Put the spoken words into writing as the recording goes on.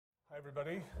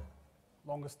Everybody,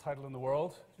 longest title in the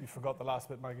world. You forgot the last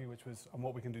bit, Maggie, which was on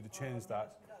what we can do to change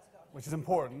that, which is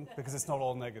important because it's not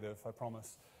all negative, I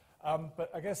promise. But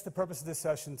I guess the purpose of this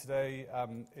session today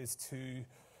is to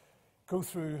go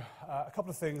through a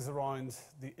couple of things around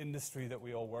the industry that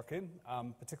we all work in.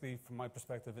 Particularly from my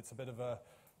perspective, it's a bit of a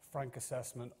frank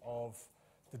assessment of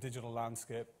the digital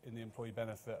landscape in the employee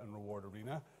benefit and reward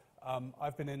arena.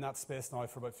 I've been in that space now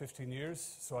for about 15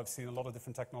 years, so I've seen a lot of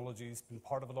different technologies, been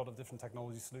part of a lot of different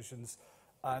technology solutions,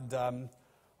 and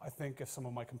I think if some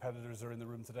of my competitors are in the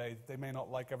room today, they may not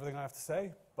like everything I have to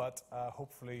say, but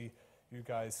hopefully you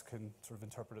guys can sort of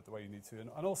interpret it the way you need to.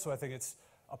 And also I think it's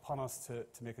upon us to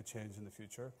make a change in the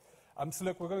future. So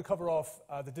look, we're going to cover off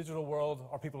the digital world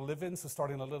our people live in, so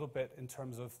starting a little bit in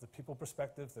terms of the people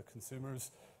perspective, the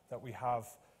consumers that we have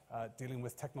dealing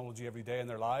with technology every day in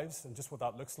their lives, and just what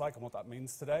that looks like and what that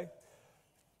means today.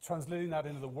 Translating that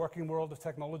into the working world of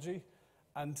technology,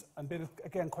 and being,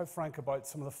 again, quite frank about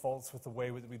some of the faults with the way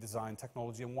that we design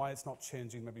technology and why it's not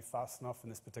changing maybe fast enough in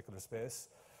this particular space.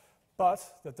 But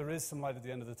that there is some light at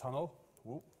the end of the tunnel.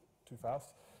 Whoop, too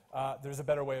fast. There's a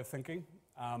better way of thinking,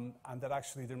 and that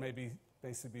actually there may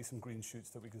basically be some green shoots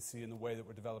that we can see in the way that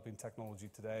we're developing technology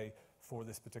today for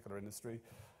this particular industry.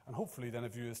 And hopefully then a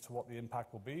view as to what the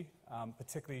impact will be,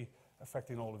 particularly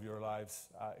affecting all of your lives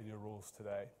in your roles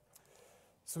today.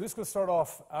 So this is going to start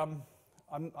off,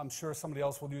 I'm sure somebody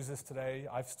else will use this today.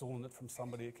 I've stolen it from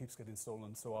somebody, it keeps getting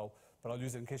stolen, but I'll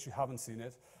use it in case you haven't seen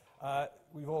it.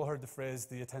 We've all heard the phrase,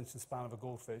 the attention span of a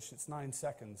goldfish. It's 9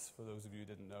 seconds, for those of you who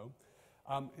didn't know.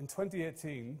 In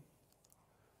 2018,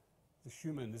 the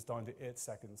human is down to 8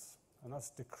 seconds, and that's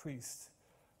decreased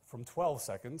from 12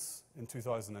 seconds in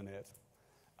 2008.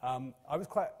 I was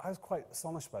quite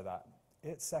astonished by that.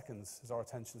 8 seconds is our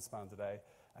attention span today.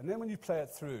 And then when you play it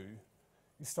through,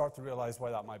 you start to realize why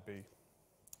that might be.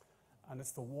 And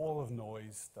it's the wall of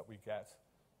noise that we get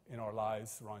in our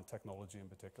lives around technology in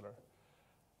particular.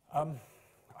 I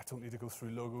don't need to go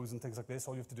through logos and things like this.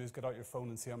 All you have to do is get out your phone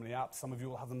and see how many apps. Some of you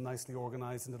will have them nicely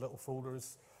organized into little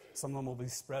folders. Some of them will be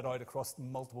spread out across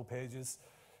multiple pages.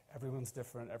 Everyone's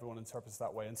different, everyone interprets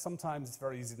that way, and sometimes it's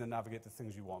very easy to navigate the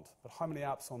things you want. But how many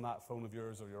apps on that phone of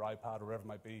yours or your iPad or wherever it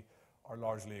might be are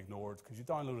largely ignored because you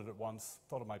downloaded it once,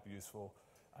 thought it might be useful,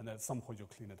 and then at some point you'll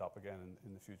clean it up again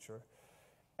in the future.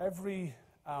 Every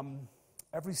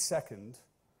second,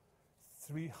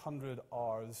 300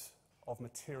 hours of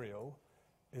material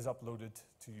is uploaded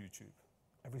to YouTube.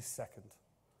 Every second.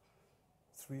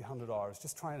 300 hours.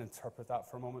 Just try and interpret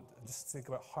that for a moment and just think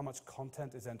about how much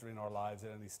content is entering our lives at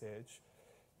any stage.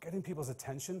 Getting people's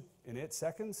attention in 8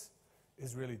 seconds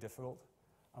is really difficult.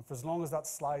 And for as long as that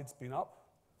slide's been up,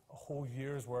 a whole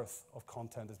year's worth of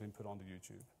content has been put onto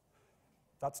YouTube.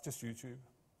 That's just YouTube.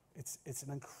 It's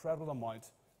an incredible amount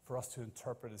for us to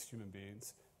interpret as human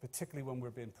beings, particularly when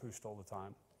we're being pushed all the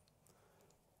time.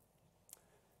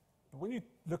 But when you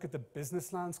look at the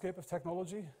business landscape of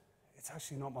technology, it's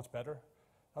actually not much better.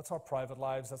 That's our private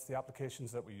lives, that's the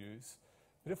applications that we use.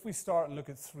 But if we start and look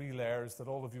at 3 layers that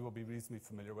all of you will be reasonably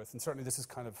familiar with, and certainly this is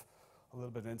kind of a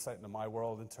little bit of insight into my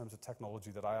world in terms of technology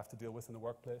that I have to deal with in the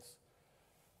workplace.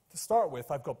 To start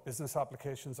with, I've got business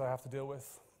applications I have to deal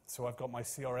with. So I've got my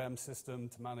CRM system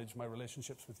to manage my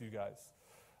relationships with you guys.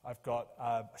 I've got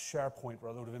a SharePoint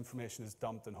where a load of information is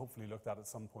dumped and hopefully looked at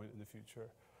some point in the future.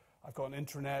 I've got an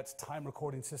intranet, time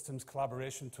recording systems,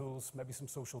 collaboration tools, maybe some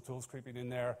social tools creeping in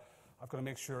there. I've got to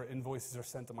make sure invoices are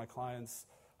sent to my clients.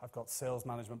 I've got sales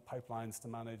management pipelines to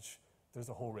manage. There's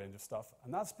a whole range of stuff.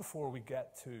 And that's before we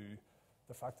get to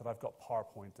the fact that I've got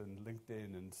PowerPoint and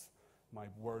LinkedIn and my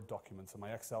Word documents and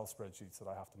my Excel spreadsheets that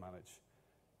I have to manage.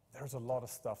 There's a lot of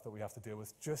stuff that we have to deal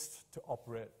with just to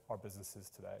operate our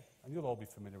businesses today. And you'll all be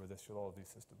familiar with this, you'll all have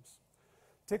these systems.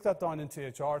 Take that down into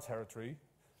HR territory,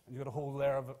 and you've got a whole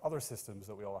layer of other systems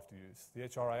that we all have to use. The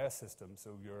HRIS system,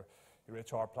 so your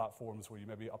HR platforms where you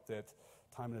maybe update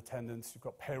time and attendance. You've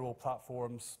got payroll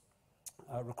platforms,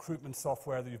 recruitment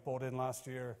software that you've bought in last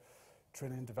year,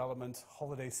 training and development.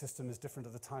 Holiday system is different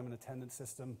to the time and attendance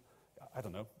system. I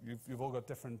don't know. You've all got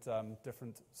different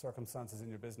circumstances in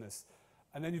your business.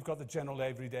 And then you've got the general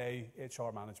everyday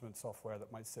HR management software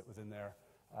that might sit within there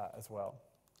as well.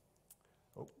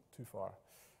 Oh, too far.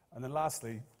 And then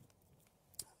lastly,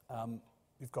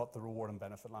 you've got the reward and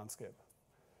benefit landscape.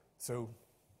 So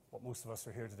what most of us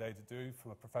are here today to do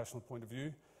from a professional point of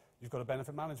view, you've got a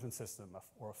benefit management system,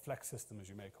 or a flex system as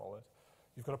you may call it.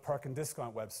 You've got a perk and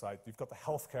discount website. You've got the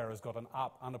healthcare has got an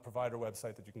app and a provider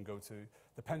website that you can go to.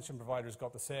 The pension provider's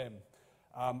got the same.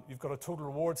 You've got a total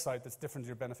reward site that's different to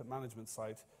your benefit management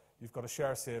site. You've got a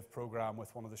share save program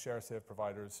with one of the share save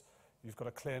providers. You've got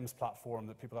a claims platform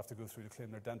that people have to go through to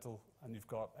claim their dental, and you've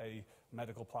got a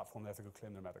medical platform they have to go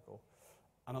claim their medical.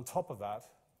 And on top of that,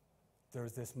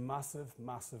 there's this massive,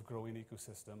 massive growing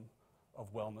ecosystem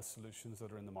of wellness solutions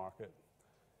that are in the market.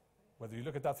 Whether you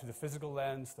look at that through the physical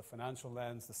lens, the financial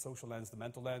lens, the social lens, the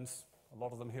mental lens, a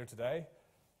lot of them here today,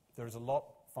 there's a lot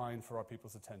vying for our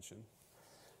people's attention.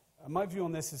 And my view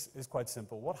on this is quite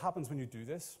simple. What happens when you do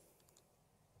this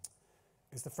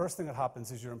is the first thing that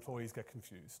happens is your employees get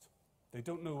confused. They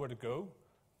don't know where to go.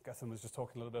 Gethin was just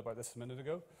talking a little bit about this a minute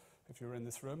ago, if you were in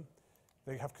this room.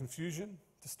 They have confusion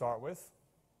to start with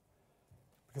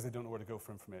because they don't know where to go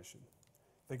for information.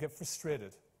 They get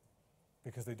frustrated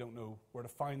because they don't know where to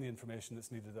find the information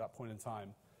that's needed at that point in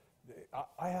time.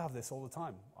 I have this all the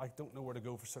time. I don't know where to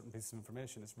go for certain pieces of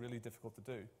information. It's really difficult to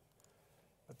do.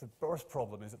 But the worst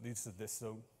problem is it leads to this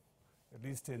zone. It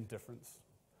leads to indifference.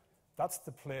 That's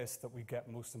the place that we get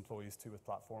most employees to with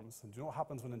platforms. And do you know what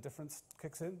happens when indifference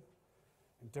kicks in?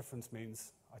 Indifference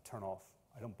means I turn off.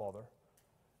 I don't bother.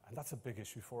 And that's a big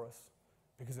issue for us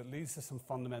because it leads to some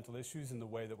fundamental issues in the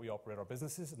way that we operate our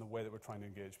businesses and the way that we're trying to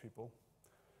engage people.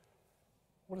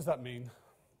 What does that mean?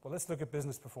 Well, let's look at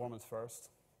business performance first.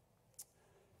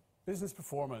 Business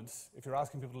performance, if you're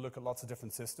asking people to look at lots of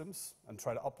different systems and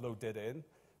try to upload data in,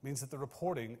 means that the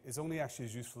reporting is only actually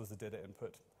as useful as the data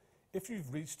input. If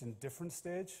you've reached indifferent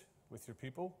stage with your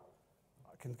people,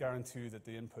 I can guarantee you that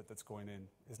the input that's going in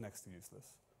is next to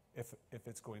useless, if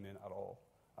it's going in at all.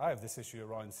 I have this issue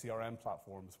around CRM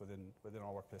platforms within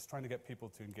our workplace. Trying to get people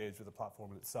to engage with the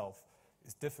platform itself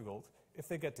is difficult. If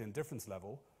they get to indifference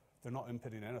level, they're not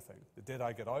inputting anything. The data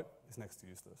I get out is next to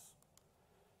useless.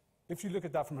 If you look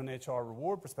at that from an HR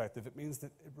reward perspective, it means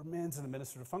that it remains an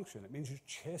administrative function. It means you're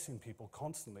chasing people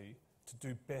constantly to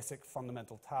do basic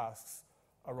fundamental tasks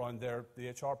around the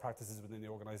HR practices within the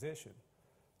organization.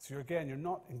 So you're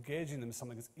not engaging them in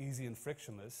something that's easy and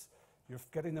frictionless. You're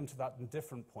getting them to that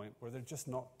indifferent point where they're just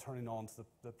not turning on to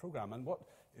the program. And what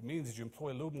it means is you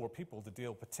employ a load more people to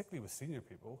deal, particularly with senior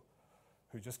people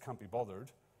who just can't be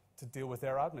bothered, to deal with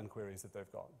their admin queries that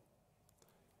they've got.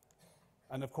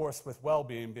 And of course, with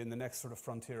well-being being the next sort of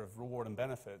frontier of reward and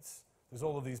benefits, there's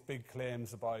all of these big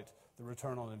claims about the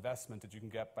return on investment that you can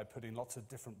get by putting lots of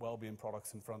different well-being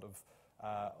products in front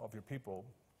of your people.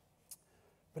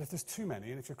 But if there's too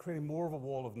many, and if you're creating more of a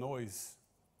wall of noise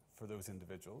for those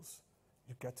individuals,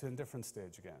 you get to indifferent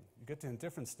stage again. You get to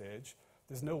indifferent stage,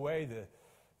 there's no way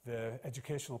the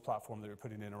educational platform that you're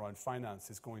putting in around finance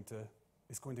is going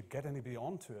to get anybody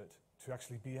onto it to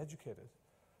actually be educated.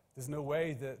 There's no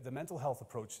way the mental health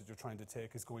approach that you're trying to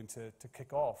take is going to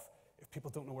kick off if people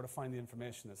don't know where to find the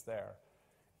information that's there.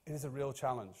 It is a real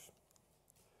challenge.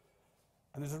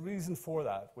 And there's a reason for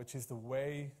that, which is the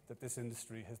way that this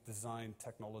industry has designed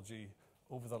technology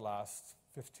over the last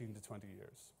 15 to 20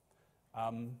 years.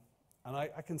 And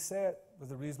I can say it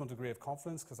with a reasonable degree of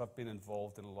confidence because I've been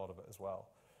involved in a lot of it as well.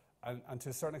 And to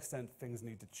a certain extent, things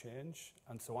need to change.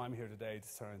 And so I'm here today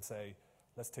to try and say,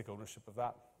 let's take ownership of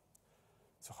that.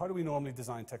 So how do we normally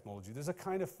design technology? There's a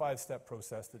kind of 5-step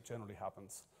process that generally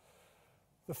happens.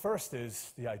 The first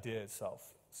is the idea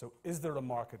itself. So is there a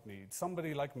market need?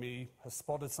 Somebody like me has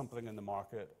spotted something in the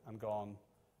market and gone,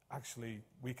 actually,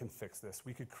 we can fix this.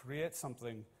 We could create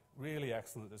something really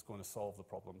excellent that's going to solve the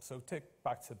problem. So take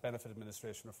back to benefit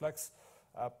administration or flex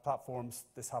platforms.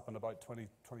 This happened about 20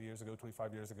 years ago,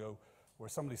 25 years ago, where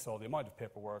somebody saw the amount of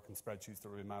paperwork and spreadsheets that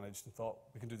were being managed and thought,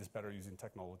 we can do this better using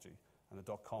technology. And the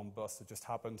dot-com bust that just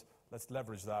happened, let's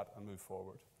leverage that and move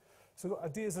forward. So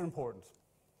ideas are important.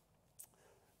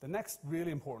 The next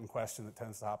really important question that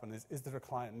tends to happen is there a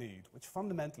client need? Which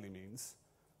fundamentally means,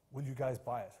 will you guys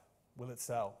buy it? Will it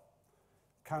sell?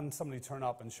 Can somebody turn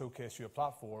up and showcase you a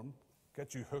platform,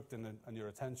 get you hooked and your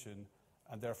attention,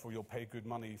 and therefore you'll pay good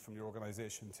money from your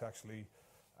organization to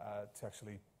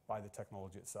actually buy the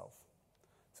technology itself?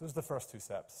 So those are the first 2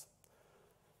 steps.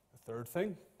 The third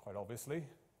thing, quite obviously,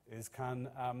 is can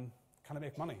I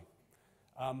make money?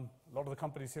 A lot of the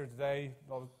companies here today,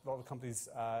 a lot of the companies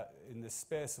in this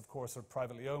space, of course, are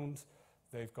privately owned.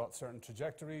 They've got certain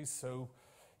trajectories, so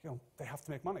they have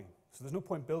to make money. So there's no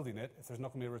point building it if there's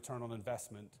not going to be a return on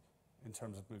investment in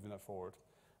terms of moving that forward.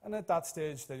 And at that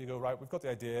stage, then you go, right, we've got the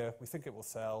idea, we think it will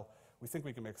sell, we think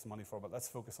we can make some money for it, but let's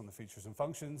focus on the features and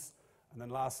functions. And then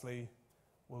lastly,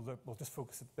 we'll just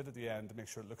focus a bit at the end to make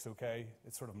sure it looks okay,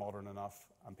 it's sort of modern enough,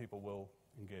 and people will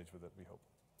engage with it, we hope.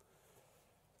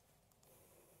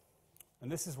 And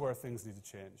this is where things need to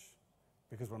change,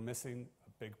 because we're missing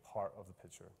a big part of the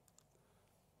picture.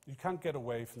 You can't get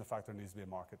away from the fact there needs to be a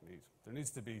market need. There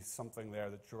needs to be something there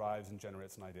that drives and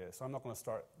generates an idea. So I'm not going to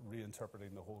start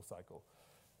reinterpreting the whole cycle.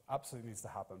 Absolutely needs to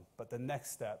happen. But the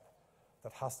next step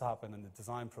that has to happen in the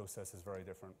design process is very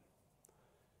different.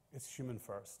 It's human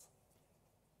first.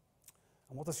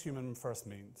 And what does human first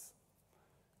mean?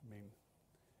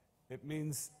 It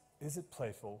means, is it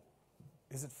playful,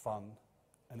 is it fun,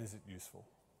 and is it useful?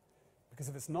 Because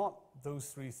if it's not those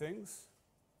three things,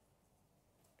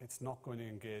 it's not going to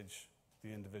engage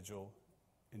the individual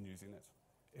in using it.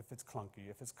 If it's clunky,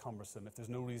 if it's cumbersome, if there's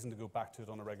no reason to go back to it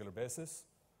on a regular basis,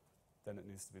 then it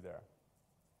needs to be there.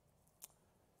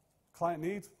 Client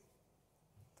need,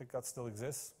 I think that still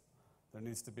exists. There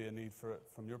needs to be a need for it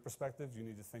from your perspective. You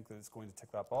need to think that it's going to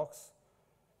tick that box.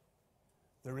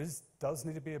 There does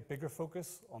need to be a bigger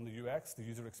focus on the UX, the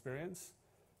user experience,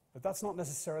 but that's not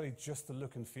necessarily just the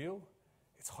look and feel.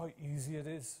 It's how easy it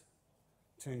is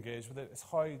to engage with it. It's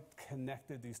how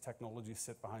connected these technologies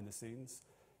sit behind the scenes.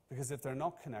 Because if they're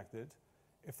not connected,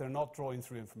 if they're not drawing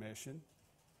through information,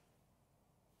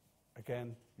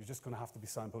 again, you're just going to have to be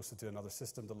signposted to another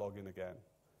system to log in again.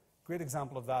 Great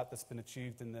example of that that's been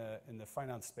achieved in the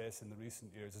finance space in the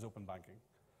recent years is open banking.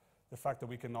 The fact that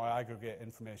we can now aggregate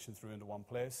information through into one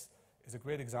place is a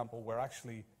great example where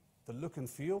actually the look and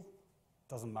feel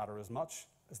doesn't matter as much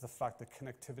as the fact that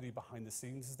connectivity behind the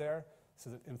scenes is there so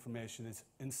that information is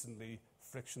instantly,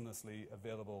 frictionlessly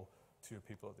available to your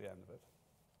people at the end of it.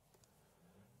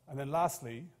 And then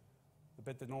lastly, the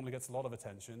bit that normally gets a lot of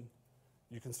attention,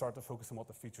 you can start to focus on what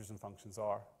the features and functions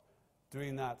are.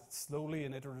 Doing that slowly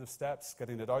in iterative steps,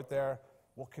 getting it out there,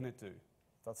 what can it do?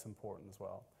 That's important as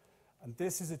well. And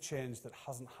this is a change that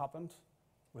hasn't happened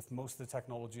with most of the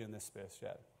technology in this space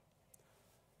yet.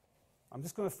 I'm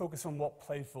just going to focus on what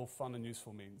playful, fun, and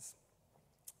useful means.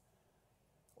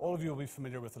 All of you will be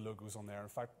familiar with the logos on there. In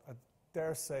fact, I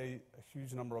dare say a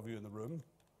huge number of you in the room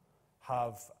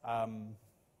have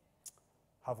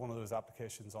one of those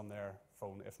applications on their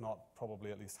phone, if not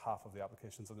probably at least half of the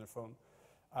applications on their phone.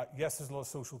 Yes, there's a lot of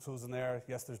social tools in there.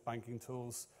 Yes, there's banking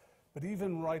tools. But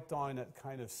even right down at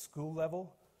kind of school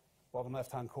level, bottom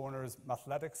left-hand corner is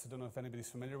Mathletics. I don't know if anybody's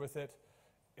familiar with it.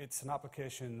 It's an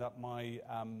application that my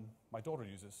daughter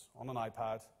uses on an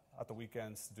iPad at the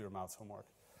weekends to do her maths homework.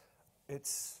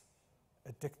 It's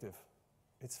addictive.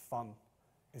 It's fun.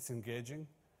 It's engaging.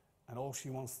 And all she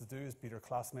wants to do is beat her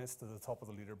classmates to the top of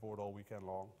the leaderboard all weekend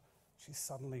long. She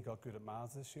suddenly got good at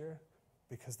maths this year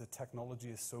because the technology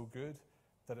is so good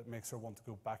that it makes her want to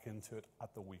go back into it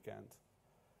at the weekend.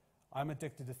 I'm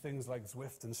addicted to things like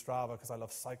Zwift and Strava because I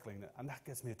love cycling, and that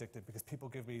gets me addicted because people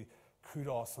give me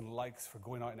kudos and likes for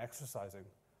going out and exercising.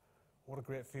 What a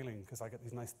great feeling, because I get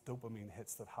these nice dopamine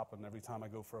hits that happen every time I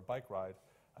go for a bike ride,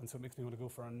 and so it makes me want to go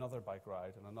for another bike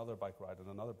ride and another bike ride and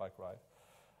another bike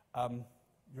ride.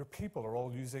 Your people are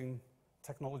all using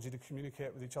technology to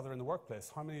communicate with each other in the workplace.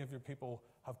 How many of your people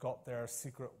have got their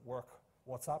secret work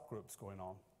WhatsApp groups going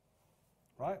on?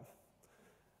 Right?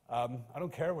 I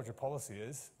don't care what your policy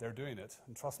is, they're doing it.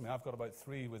 And trust me, I've got about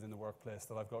 3 within the workplace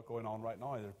that I've got going on right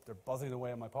now. They're buzzing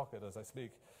away in my pocket as I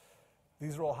speak.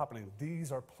 These are all happening.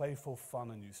 These are playful,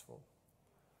 fun, and useful.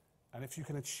 And if you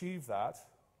can achieve that,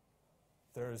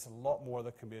 there is a lot more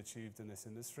that can be achieved in this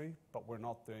industry, but we're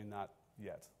not doing that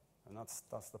yet. And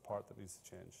that's the part that needs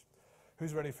to change.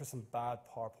 Who's ready for some bad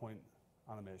PowerPoint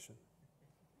animation?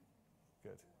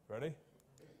 Good. Ready?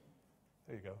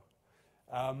 There you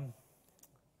go.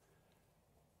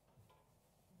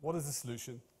 What is the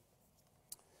solution?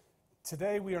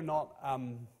 Today we're not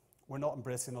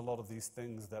embracing a lot of these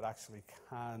things that actually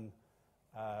can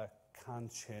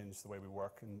change the way we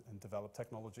work and develop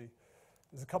technology.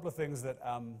 There's a couple of things that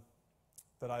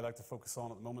I like to focus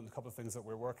on at the moment, a couple of things that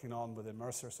we're working on within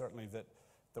Mercer, certainly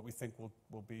that we think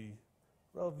will be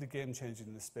relatively game-changing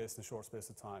in this space in a short space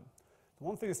of time. The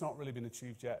one thing that's not really been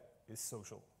achieved yet is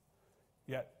social.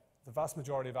 Yet the vast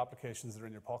majority of applications that are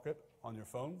in your pocket on your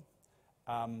phone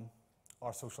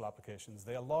are social applications.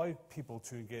 They allow people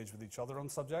to engage with each other on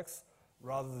subjects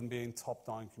rather than being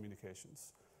top-down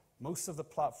communications. Most of the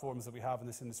platforms that we have in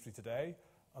this industry today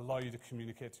allow you to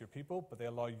communicate to your people, but they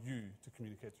allow you to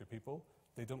communicate to your people.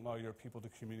 They don't allow your people to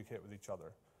communicate with each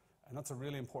other. And that's a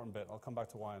really important bit. I'll come back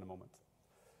to why in a moment.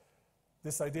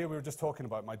 This idea we were just talking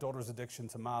about, my daughter's addiction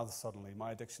to maths suddenly,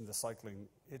 my addiction to cycling,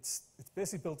 it's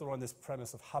basically built around this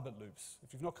premise of habit loops.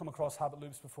 If you've not come across habit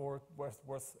loops before,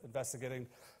 worth investigating.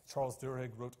 Charles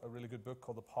Duhigg wrote a really good book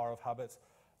called The Power of Habit,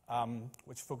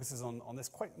 which focuses on this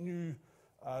quite new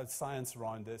science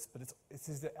around this, but it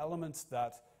is the elements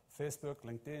that Facebook,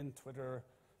 LinkedIn, Twitter,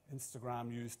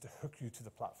 Instagram use to hook you to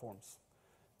the platforms.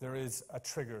 There is a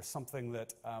trigger, something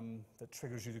that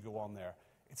triggers you to go on there.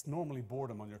 It's normally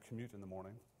boredom on your commute in the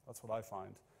morning. That's what I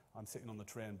find. I'm sitting on the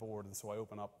train bored, and so I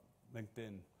open up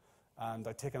LinkedIn, and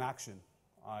I take an action.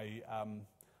 I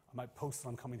I might post that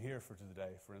I'm coming here for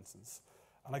today, for instance,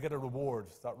 and I get a reward.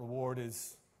 That reward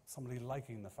is somebody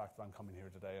liking the fact that I'm coming here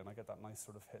today, and I get that nice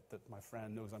sort of hit that my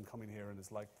friend knows I'm coming here and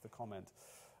has liked the comment.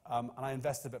 And I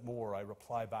invest a bit more, I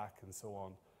reply back and so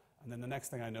on. And then the next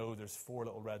thing I know, there's 4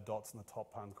 little red dots in the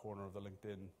top hand corner of the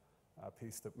LinkedIn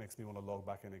piece that makes me want to log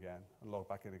back in again, and log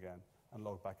back in again, and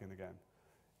log back in again.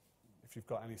 If you've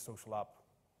got any social app,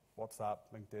 WhatsApp,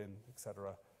 LinkedIn,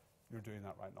 etc., you're doing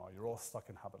that right now. You're all stuck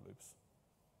in habit loops.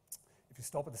 If you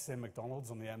stop at the same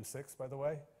McDonald's on the M6, by the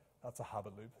way, that's a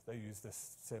habit loop. They use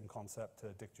this same concept to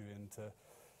addict you into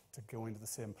going to the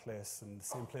same place, and the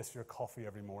same place for your coffee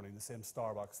every morning, the same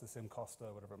Starbucks, the same Costa,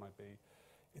 whatever it might be.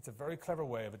 It's a very clever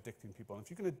way of addicting people. And if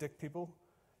you can addict people,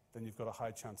 then you've got a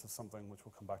high chance of something which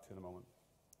we'll come back to in a moment.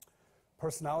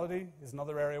 Personality is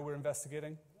another area we're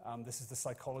investigating. This is the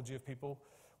psychology of people.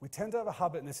 We tend to have a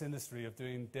habit in this industry of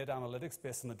doing data analytics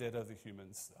based on the data of the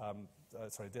humans,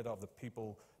 data of the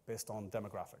people based on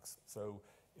demographics. So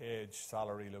age,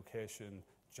 salary, location,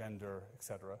 gender,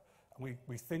 etc. And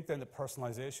we think then that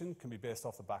personalization can be based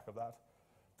off the back of that.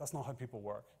 That's not how people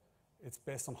work. It's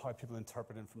based on how people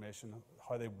interpret information,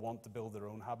 how they want to build their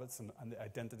own habits, and the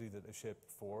identity that they shaped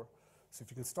before. So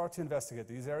if you can start to investigate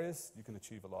these areas, you can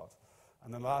achieve a lot.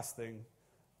 And then the last thing,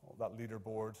 that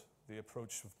leaderboard, the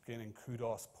approach of gaining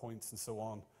kudos, points, and so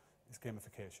on, is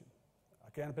gamification.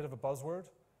 Again, a bit of a buzzword,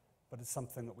 but it's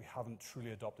something that we haven't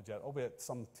truly adopted yet, albeit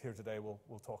some here today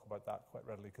will talk about that quite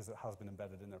readily because it has been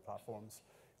embedded in their platforms.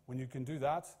 When you can do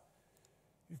that,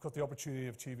 you've got the opportunity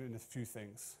of achieving a few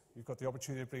things. You've got the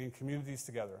opportunity of bringing communities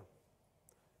together.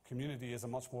 Community is a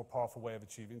much more powerful way of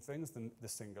achieving things than the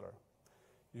singular.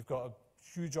 You've got a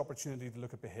huge opportunity to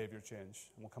look at behavior change,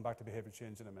 and we'll come back to behavior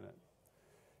change in a minute.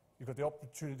 You've got the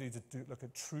opportunity to look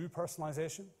at true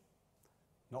personalization,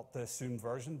 not the assumed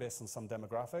version based on some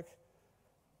demographic,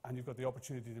 and you've got the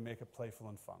opportunity to make it playful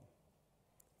and fun.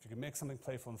 If you can make something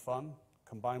playful and fun,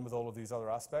 combined with all of these other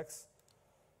aspects,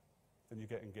 then you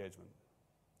get engagement.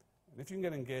 And if you can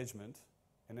get engagement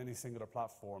in any singular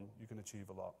platform, you can achieve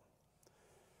a lot.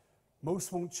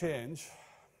 Most won't change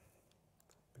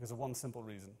because of one simple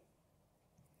reason.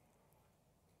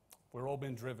 We're all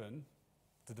being driven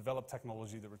to develop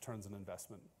technology that returns an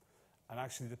investment. And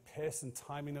actually the pace and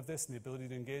timing of this and the ability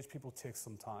to engage people takes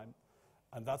some time.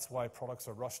 And that's why products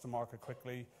are rushed to market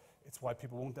quickly. It's why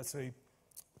people won't necessarily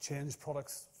change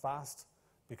products fast,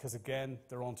 because again,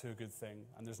 they're onto a good thing.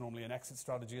 And there's normally an exit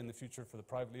strategy in the future for the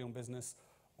privately owned business,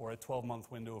 or a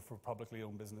 12-month window for publicly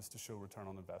owned business to show return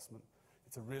on investment.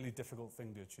 It's a really difficult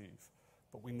thing to achieve,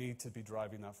 but we need to be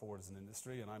driving that forward as an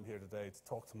industry, and I'm here today to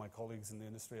talk to my colleagues in the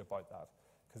industry about that,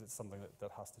 because it's something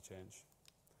that has to change.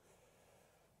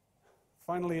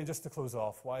 Finally, and just to close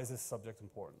off, why is this subject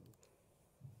important?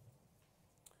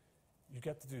 You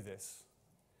get to do this.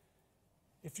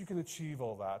 If you can achieve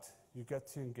all that, you get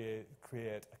to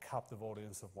create a captive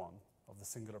audience of one, of the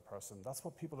singular person. That's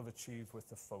what people have achieved with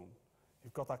the phone.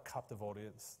 You've got that captive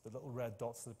audience. The little red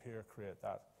dots that appear create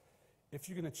that. If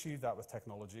you can achieve that with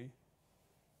technology,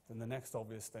 then the next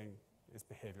obvious thing is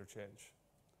behavior change.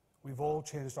 We've all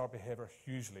changed our behavior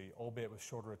hugely, albeit with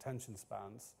shorter attention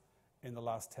spans, in the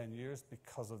last 10 years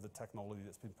because of the technology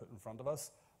that's been put in front of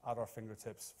us, at our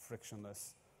fingertips,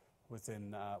 frictionless,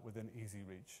 within easy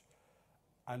reach.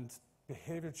 And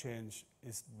behavior change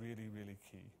is really, really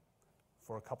key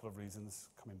for a couple of reasons,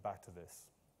 coming back to this.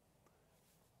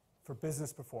 For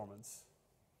business performance,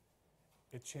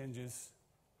 it changes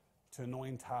to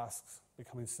annoying tasks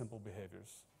becoming simple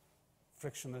behaviors.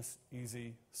 Frictionless,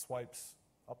 easy, swipes,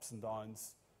 ups and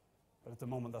downs, but at the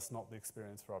moment that's not the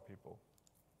experience for our people.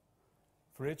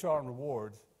 For HR and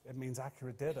reward, it means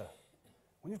accurate data.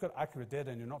 When you've got accurate data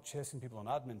and you're not chasing people on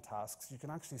admin tasks, you can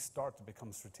actually start to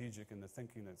become strategic in the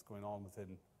thinking that's going on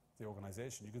within the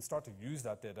organization. You can start to use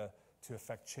that data to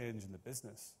affect change in the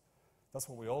business. That's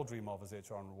what we all dream of as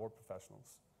HR and reward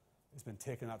professionals. It's been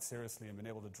taking that seriously and been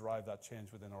able to drive that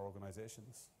change within our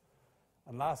organizations.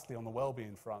 And lastly, on the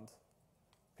well-being front,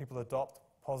 people adopt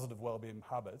positive well-being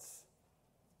habits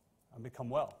and become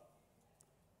well.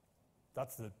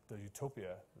 That's the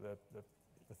utopia,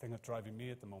 the thing that's driving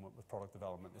me at the moment with product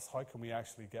development, is how can we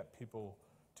actually get people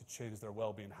to change their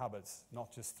well-being habits,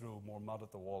 not just throw more mud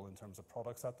at the wall in terms of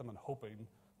products at them and hoping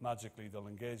magically they'll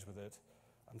engage with it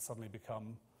and suddenly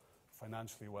become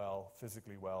financially well,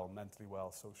 physically well, mentally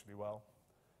well, socially well.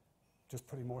 Just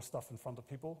putting more stuff in front of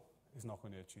people is not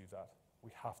going to achieve that.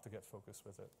 We have to get focused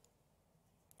with it.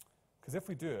 Because if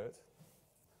we do it,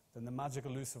 then the magic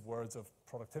elusive words of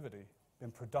productivity,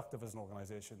 being productive as an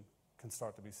organization, can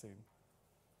start to be seen.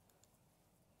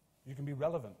 You can be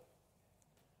relevant.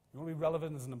 You want to be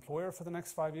relevant as an employer for the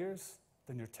next 5 years?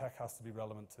 then your tech has to be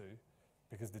relevant too.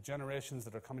 Because the generations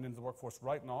that are coming into the workforce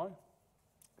right now,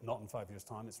 not in 5 years'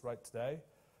 time, it's right today,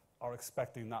 are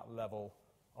expecting that level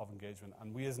of engagement.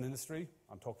 And we as an industry,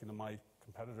 I'm talking to my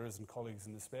competitors and colleagues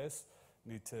in the space,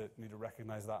 need to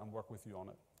recognize that and work with you on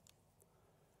it.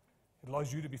 It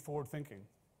allows you to be forward-thinking.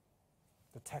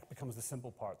 The tech becomes the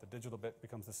simple part. The digital bit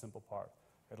becomes the simple part.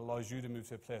 It allows you to move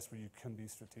to a place where you can be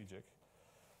strategic.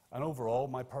 And overall,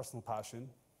 my personal passion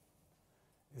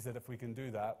is that if we can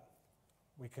do that,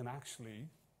 we can actually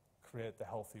create the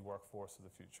healthy workforce of the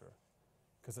future.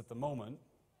 Because at the moment,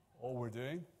 all we're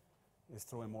doing is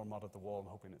throwing more mud at the wall and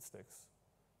hoping it sticks.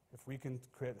 If we can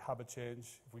create habit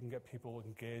change, if we can get people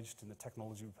engaged in the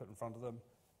technology we put in front of them,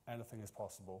 anything is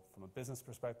possible from a business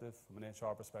perspective, from an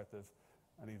HR perspective,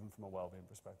 and even from a well-being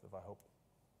perspective, I hope.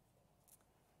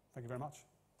 Thank you very much.